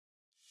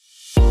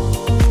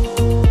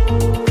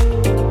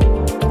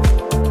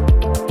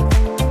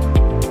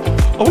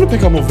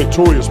pick up on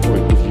Victoria's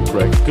point with you,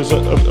 Greg, because a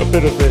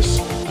bit of this,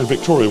 and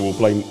Victoria will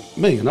blame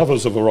me and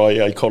others of our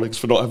IEA colleagues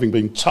for not having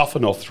been tough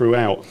enough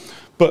throughout.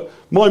 But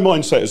my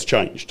mindset has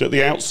changed. At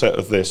the outset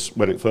of this,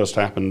 when it first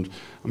happened,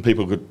 and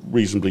people could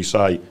reasonably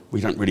say, we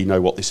don't really know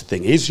what this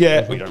thing is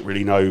yet, we don't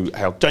really know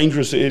how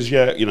dangerous it is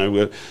yet,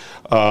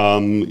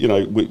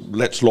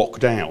 let's lock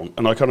down.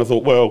 And I kind of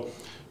thought, well,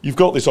 you've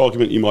got this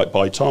argument you might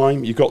buy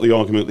time, you've got the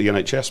argument the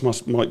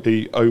NHS might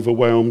be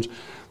overwhelmed.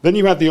 Then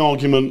you had the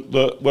argument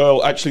that,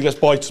 well, actually, let's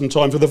buy some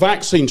time for the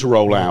vaccine to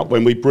roll out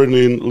when we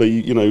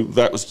brilliantly,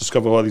 that was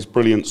discovered by these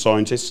brilliant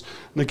scientists.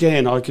 And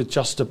again, I could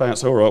just about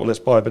say, all right, well, let's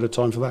buy a bit of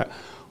time for that.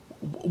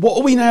 What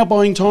are we now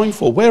buying time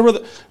for? Where are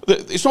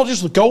it's not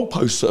just the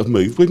goalposts that have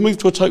moved. We've moved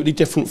to a totally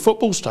different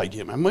football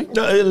stadium, haven't we?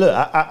 No, look,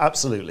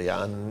 absolutely.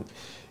 And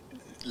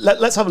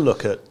let's have a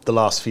look at the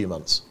last few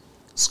months.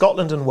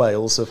 Scotland and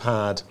Wales have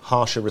had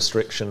harsher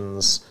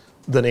restrictions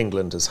than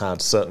England has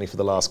had, certainly for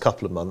the last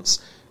couple of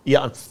months.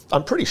 Yeah,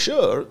 I'm pretty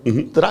sure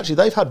that actually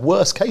they've had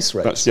worse case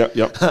rates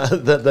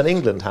than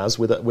England has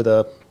with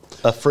a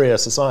freer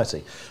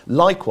society.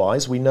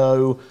 Likewise, we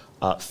know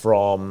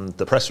from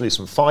the press release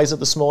from Pfizer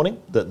this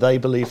morning that they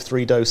believe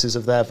 3 doses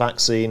of their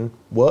vaccine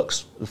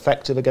works,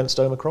 effective against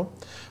Omicron.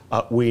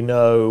 We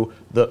know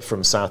that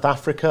from South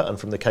Africa and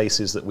from the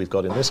cases that we've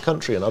got in this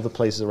country and other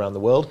places around the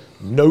world,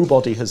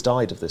 nobody has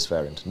died of this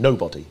variant.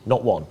 Nobody,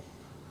 not one.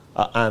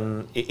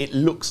 And it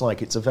looks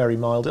like it's a very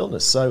mild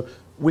illness. So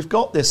we've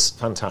got this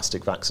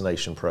fantastic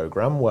vaccination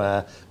programme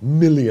where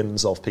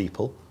millions of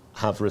people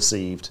have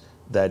received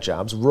their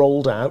jabs,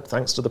 rolled out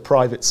thanks to the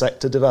private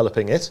sector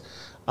developing it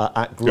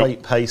at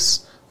great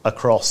pace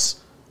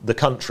across the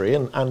country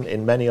and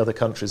in many other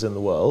countries in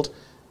the world.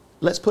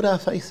 Let's put our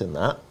faith in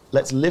that.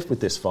 Let's live with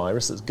this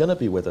virus that's going to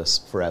be with us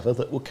forever,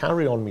 that will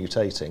carry on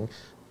mutating,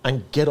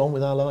 and get on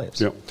with our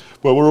lives. Yeah.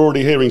 Well, we're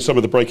already hearing some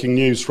of the breaking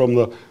news from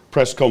the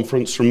press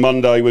conference from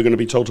Monday. We're going to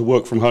be told to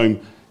work from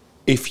home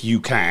if you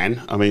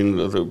can. I mean,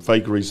 the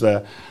vagaries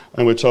there.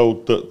 And we're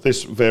told that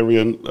this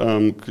variant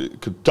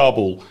could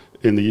double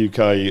in the UK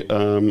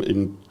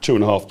in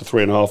 2.5 to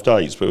 3.5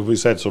 days. But as we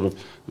said, sort of,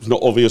 it's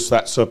not obvious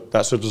that's a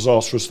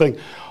disastrous thing.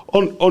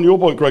 On your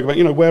point, Greg, about,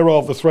 where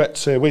are the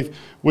threats here?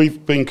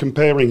 We've been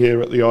comparing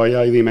here at the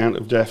IEA the amount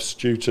of deaths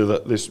due to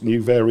this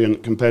new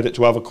variant, compared it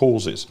to other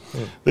causes.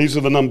 Yeah. These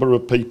are the number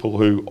of people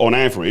who, on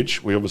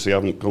average, we obviously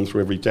haven't gone through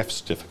every death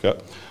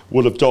certificate,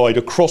 will have died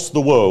across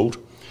the world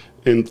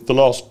in the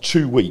last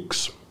 2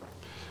 weeks.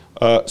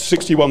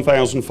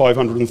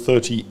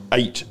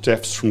 61,538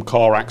 deaths from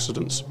car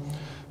accidents,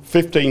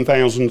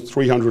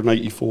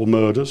 15,384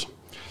 murders.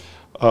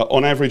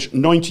 On average,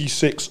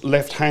 96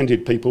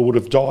 left-handed people would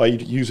have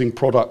died using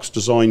products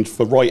designed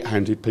for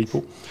right-handed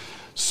people.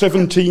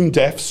 17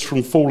 deaths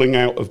from falling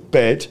out of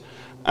bed.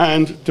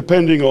 And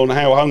depending on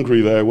how hungry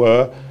they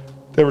were,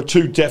 there are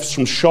 2 deaths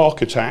from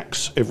shark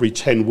attacks every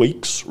 10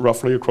 weeks,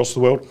 roughly, across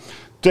the world.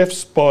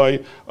 Deaths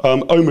by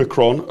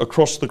Omicron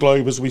across the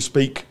globe as we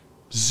speak,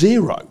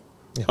 0.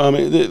 Yeah. I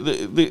mean,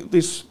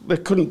 there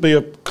couldn't be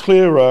a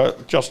clearer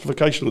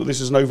justification that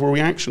this is an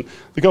overreaction.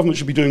 The government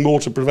should be doing more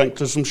to prevent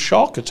some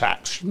shark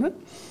attacks, shouldn't it?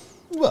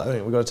 Well, I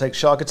mean, we've got to take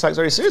shark attacks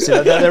very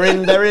seriously.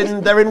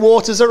 They're in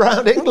waters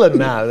around England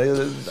now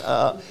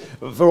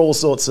for all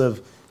sorts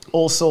of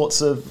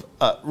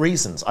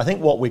reasons. I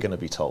think what we're going to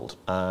be told,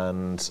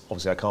 and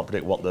obviously I can't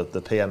predict what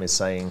the PM is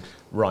saying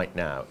right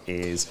now,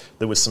 is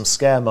there was some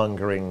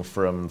scaremongering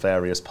from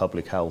various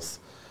public health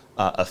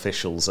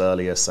officials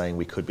earlier saying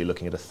we could be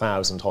looking at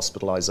 1,000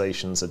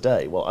 hospitalisations a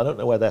day. Well, I don't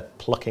know where they're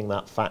plucking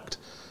that fact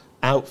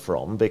out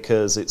from,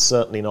 because it's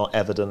certainly not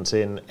evident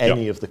in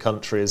any of the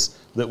countries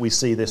that we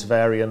see this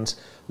variant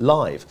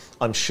live.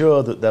 I'm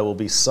sure that there will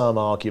be some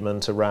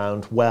argument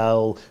around,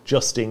 well,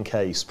 just in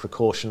case,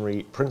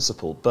 precautionary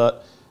principle,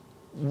 but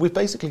we've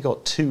basically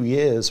got 2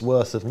 years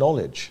worth of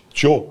knowledge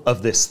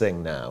of this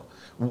thing now.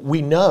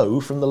 We know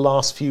from the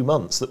last few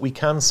months that we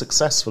can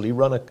successfully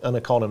run an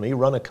economy,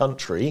 run a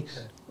country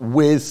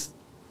with,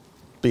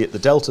 be it the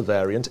Delta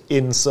variant,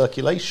 in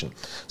circulation.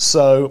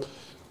 So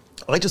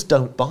I just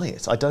don't buy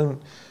it. I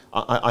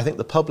think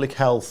the public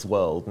health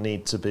world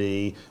need to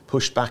be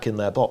pushed back in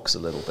their box a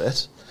little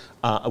bit.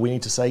 We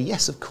need to say,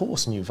 yes, of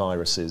course new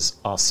viruses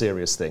are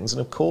serious things, and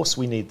of course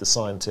we need the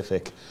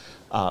scientific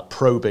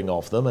probing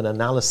of them and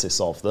analysis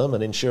of them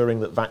and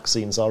ensuring that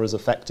vaccines are as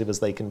effective as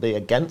they can be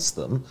against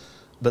them.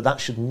 But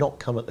that should not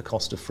come at the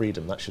cost of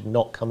freedom. That should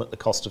not come at the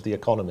cost of the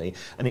economy.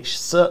 And it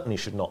certainly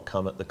should not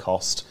come at the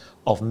cost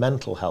of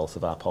mental health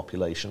of our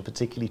population,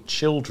 particularly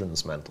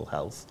children's mental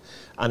health.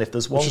 And if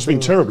there's one Which has been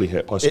terribly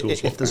hit by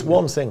schools. If there's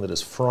one thing that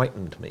has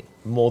frightened me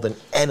more than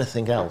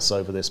anything else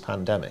over this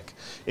pandemic,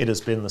 it has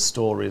been the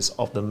stories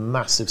of the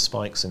massive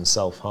spikes in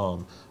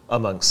self-harm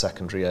amongst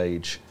secondary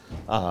age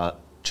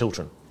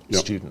children,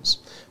 students.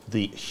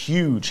 The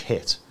huge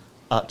hit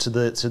to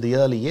the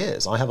early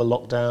years. I have a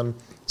lockdown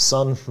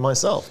son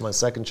myself. My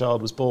second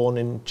child was born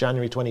in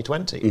January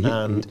 2020,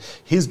 and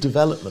his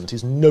development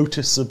is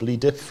noticeably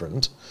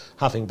different,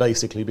 having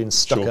basically been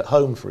stuck at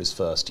home for his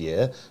first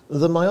year,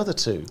 than my other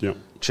two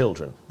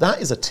children.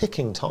 That is a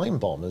ticking time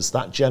bomb as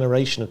that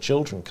generation of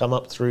children come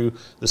up through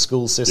the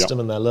school system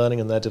and their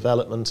learning and their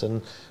development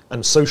and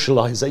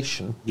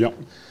socialisation.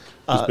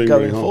 Going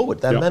really forward,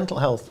 their mental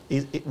health,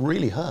 it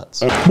really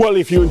hurts. Well,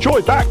 if you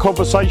enjoyed that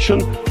conversation,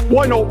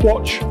 why not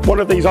watch one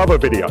of these other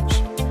videos?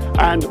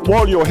 And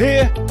while you're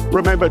here,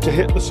 remember to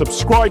hit the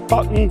subscribe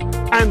button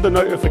and the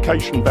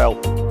notification bell.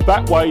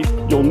 That way,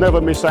 you'll never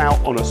miss out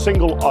on a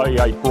single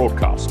IEA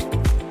broadcast.